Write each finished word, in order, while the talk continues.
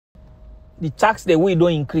The tax the way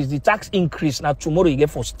don't increase. The tax increase now tomorrow you get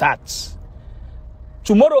for starts.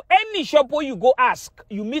 Tomorrow any shop where you go ask,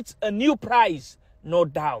 you meet a new price, no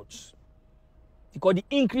doubt. Because the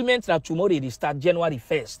increments now tomorrow they start January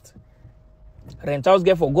 1st. Rentals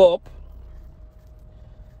get for go up.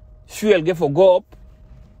 Fuel get for go up.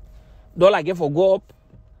 Dollar get for go up.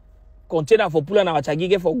 Container for pull and our chagi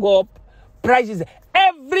get for go up. Prices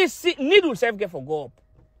every needle self get for go up.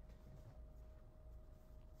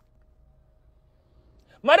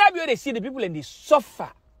 Madam, they see the people and they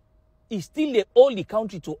suffer. It's still they hold the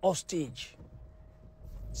country to hostage.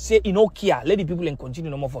 Say, you know, care. Let the people and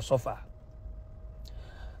continue no more for suffer.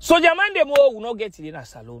 So, Jaman demo will not get it in a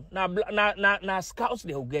salon. Now, scouts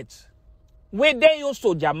they will get. Where they use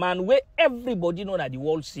soldier man, where everybody know that the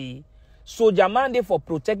world see. Soldier man they for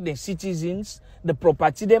protect the citizens, the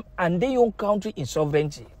property them, and their own country in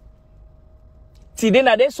sovereignty. Today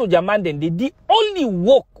na they soldier man then the only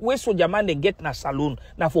work where soldier man they get na saloon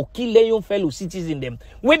na for kill their own fellow citizens them.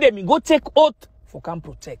 When them go take oath for can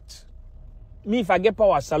protect. Me if I get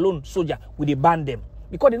power saloon soldier we they ban them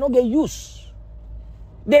because they not get use.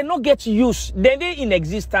 They not get use. Then they in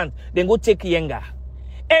existence. Then go take younger,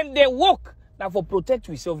 and they work now for protect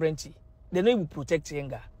with sovereignty. They don't even protect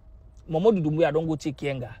younger. Mamadou Doumbouya don't go take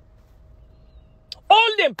younger.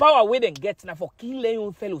 All them power where they get now for kill their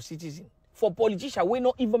own fellow citizens. For politicians, we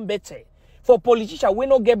not even better. For politicians, we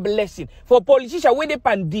not get blessing. For politicians, we they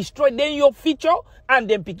can destroy then your feature and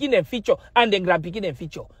then picking them feature and then grab picking them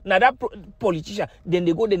feature. Now that politician, then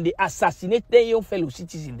they go, then they assassinate their young fellow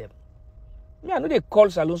citizens them. Me, I know they call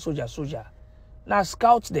salon soldier. Now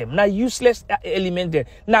scout them. Now useless element them.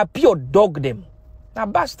 Now pure dog them. Now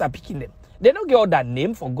bastard picking them. They don't get all that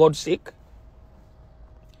name for God's sake.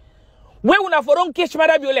 When una for don't catch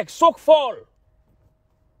mother be like soak fall.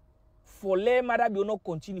 For let mother be not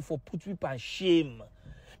continue for put people and shame.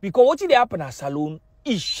 Because what did happen at salon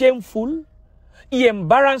is shameful, is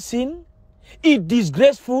embarrassing, is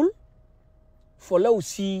disgraceful. For let us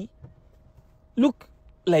see, look,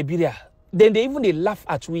 Liberia. Then they even they laugh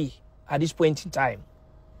at we at this point in time.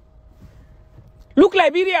 Look,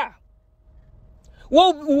 Liberia.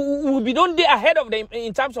 We'll be done there ahead of them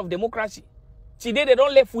in terms of democracy. Today they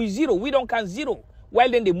don't left with zero. We don't count zero.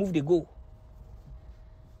 While then they move, they go.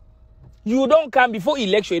 You don't come before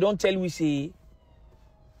election, you don't tell we say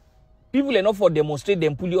people are not for demonstrate,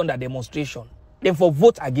 then pull you under demonstration. Then for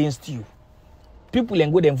vote against you. People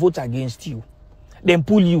then go then vote against you. Then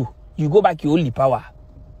pull you. You go back your only power.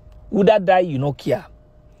 Would that die, you no care.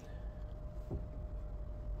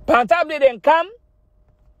 Pantable then come,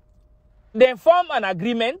 then form an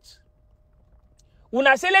agreement.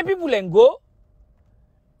 Una say let people then go.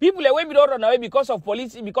 People away be don't run away because of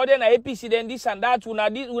police, because then APC, then this and that,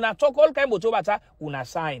 una talk all kind of matter, una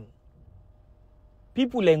sign.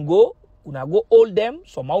 People then go, una go hold them,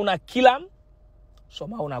 somehow una kill them,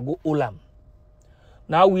 somehow una go hold them.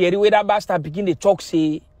 Now we hear where that bastard begin the talk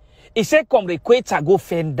say, he said come request go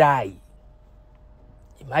fend die.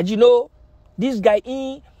 Imagine this guy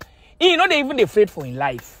he not even afraid for in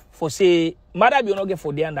life. For say, mother be not get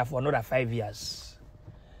for the under for another 5 years.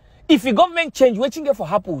 If the government change, waiting for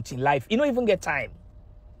happen in life, you don't even get time.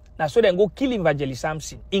 Now so then go kill Evangelist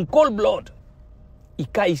Samson in cold blood. He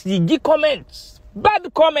give comments,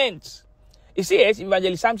 bad comments. You see, yes,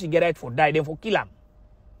 Evangelist Samson get right for die, then for kill him.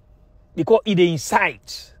 Because he dey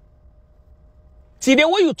incite. See the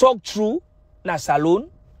way you talk true, na salon,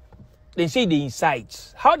 they say they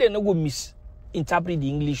incite. How they not go misinterpret the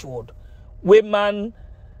English word? Where man,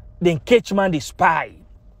 then catch man the spy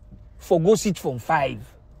for go sit from 5.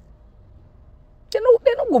 They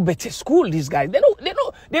don't go better school, these guys. They know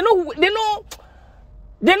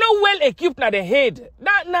well equipped na the head.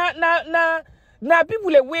 Na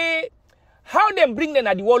people away how them bring them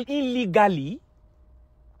at the world illegally.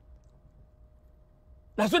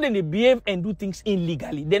 That's why they behave and do things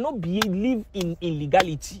illegally. They don't believe in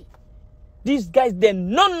illegality. These guys, they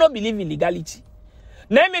not believe in legality.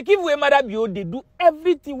 Now make if we mother bio, they do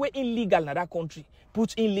everything way illegal in that country.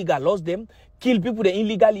 Put illegal laws them, kill people they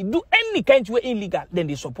illegally, do any kind of way illegal, then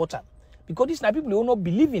they support them. Because these are people who don't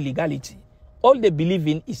believe in legality. All they believe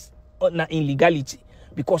in is illegality.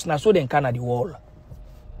 Because now so they can at the wall.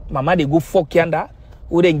 Mama they go fuck yanda,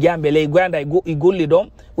 who then gambele, go lay down,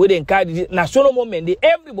 who then carry na solo moment.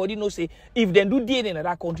 Everybody knows say if they do DNA in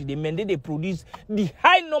that country, they produce the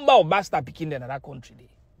high number of bastard picking in that country.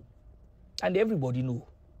 And everybody know.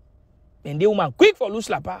 And they woman quick for loose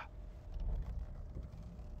lapper.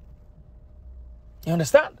 You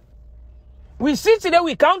understand? We see today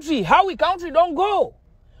how we country don't go.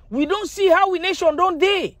 We don't see how we nation don't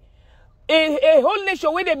day. A whole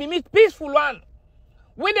nation where they be meet peaceful one.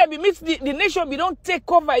 When they be meet the nation, we don't take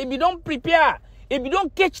cover, if we don't prepare, if we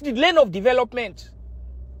don't catch the lane of development.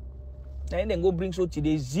 And then go bring so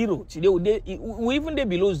today zero. Today we even they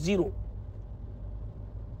below zero.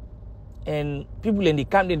 And people in the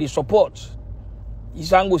camp they support.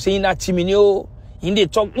 Isango saying that Timinio in the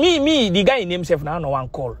talk. Me, the guy in himself now no one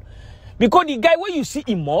call. Because the guy where you see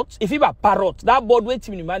emote, if he a parrot, that board where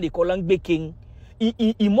Timini man they call him baking,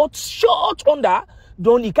 emote short under,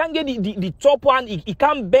 don't he can't get the top one, he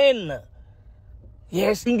can't bend.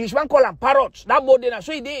 Yes, Englishman call him parrot. That board then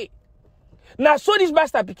so he did. Now so this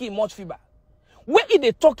bastard picking emote fiber. When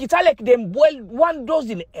they talk, it's like them boil 1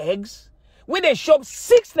 dozen eggs. When they shop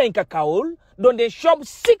 6 na in cacao, don't they shop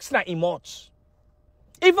 6 na emotes.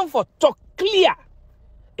 Even for talk clear,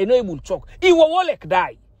 and no able talk. He will like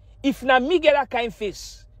die. If na me get that kind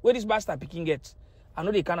face, where this bastard picking gets, I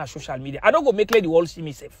know they can't social media. I don't go make let the world see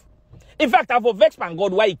me safe. In fact, I have vex man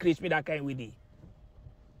God why he creates me that kind of way.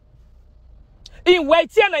 In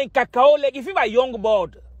white and in cacao, like if you are young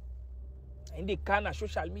board, and they can't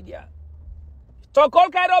social media. Talk all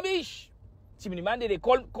kind of rubbish. Timini man they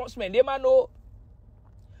call cosmen they man no.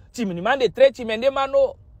 Timini man they threat him and they man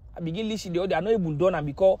no. I begin listening the other, I know able done and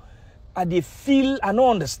because they feel I don't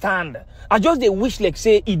understand. I just they wish like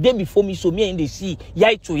say it day before me so me and they see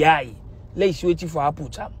yai to yai. Let's waiting for her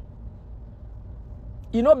put time.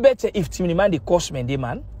 You know better if Timini man they cost men they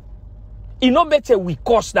man. You know better we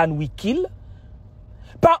cost than we kill.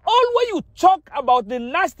 But all when you talk about the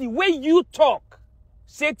nasty way you talk,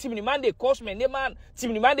 say Timini man they cost men they man,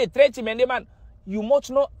 Timini man they threat him and they man, you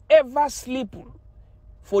must not ever sleep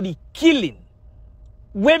for the killing.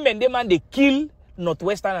 Women they man they kill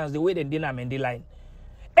Northwesterners the way they did Mende line.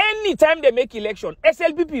 Anytime they make election,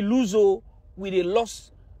 SLPP lose with a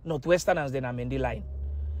loss Northwesterners than Mende line.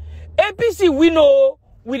 APC win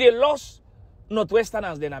with a loss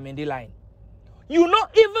Northwesterners than Mende line. You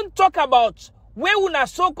not even talk about where una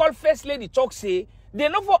so-called first lady talk say they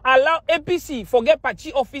not for allow APC forget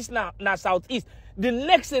party office na Southeast. The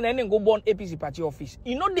next thing then go born APC party office.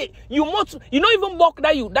 You know you know even buck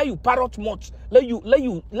that you parrot much. Let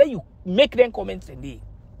you make them comments and they.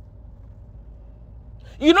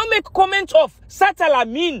 You don't make comments of Satala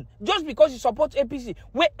mean just because you support APC.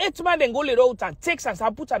 Where 8 man then go let out and takes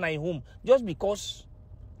and put an eye home just because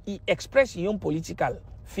he express his own political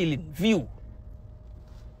feeling, view.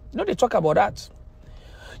 You know they talk about that.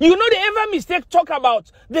 You know they ever mistake talk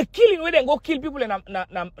about the killing where they go kill people in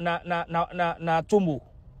na Tombo.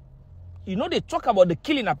 You know they talk about the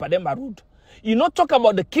killing at Pademba Road. You not talk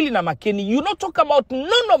about the killing at McKinney. You not talk about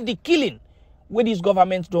none of the killing where these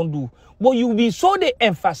governments don't do. But you be so they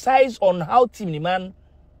emphasize on how Timini man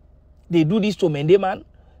they do this to Mende man,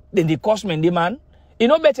 then they cost Mende man. You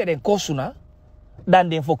know better than Kosuna than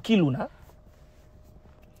them for Kiluna.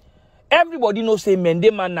 Everybody knows say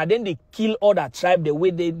Mende man na then they kill all that tribe the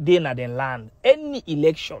way they na then land. Any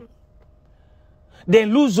election.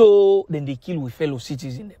 Then lose then they kill with fellow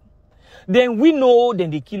citizens them. Then we know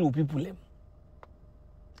then they kill with people them.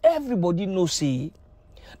 Everybody knows say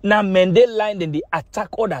na Mende line then they attack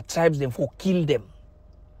all that tribes then for kill them.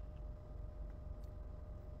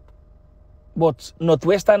 But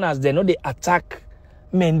Northwesterners they know they attack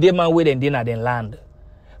Mende man where then na then land.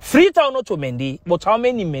 Freetown not to Mende, but how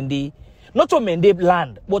many Mende? Not to Mende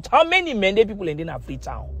land, but how many Mende people in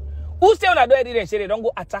Freetown? Who say on that door and say they don't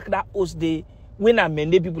go attack that host day when a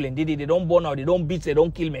Mende people in they don't burn out, they don't beat, they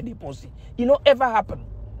don't kill Mende pussy. You know ever happen?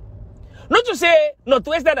 Not to say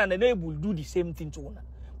Northwestern and the neighbor will do the same thing to una,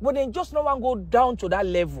 but then just no one go down to that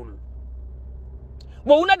level.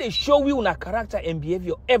 But una they show we una character and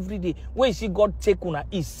behavior every day. When you see God take una,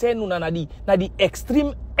 He send una na the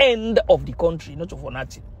extreme end of the country, not for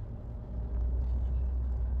nothing.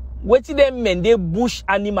 What them Mende bush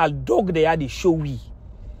animal dog they are the show we.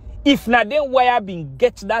 If not then why I been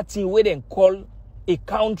get that thing where they call a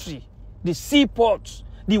country, the seaports,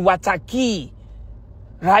 the water key,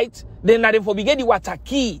 right? Then now they forget the water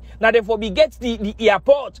key, now they forget the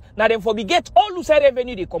airport, now they forget all who side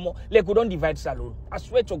revenue they come on, like we don't divide Salon. I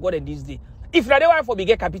swear to God in this day. If not they want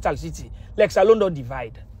forget capital city, like Salon don't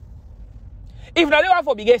divide. If now they want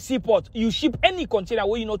for bigger seaport, you ship any container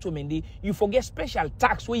where you know to Mende, you forget special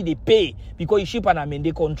tax where they pay because you ship an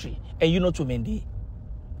Mende country and you know to Mende.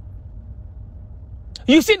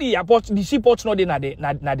 You see the airport, the seaports not na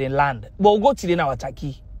the land, but go to the na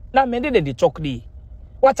Wataki. Now Mende then they talk there.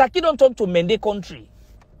 Wataki don't turn to Mende country.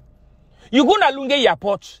 You go na Lunge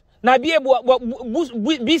airport, na be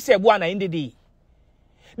sebuana in the day.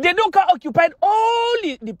 They don't can occupy all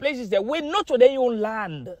the places there where not to their own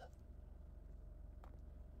land.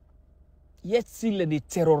 Yet still they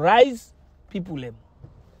terrorize people.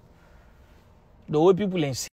 the way people in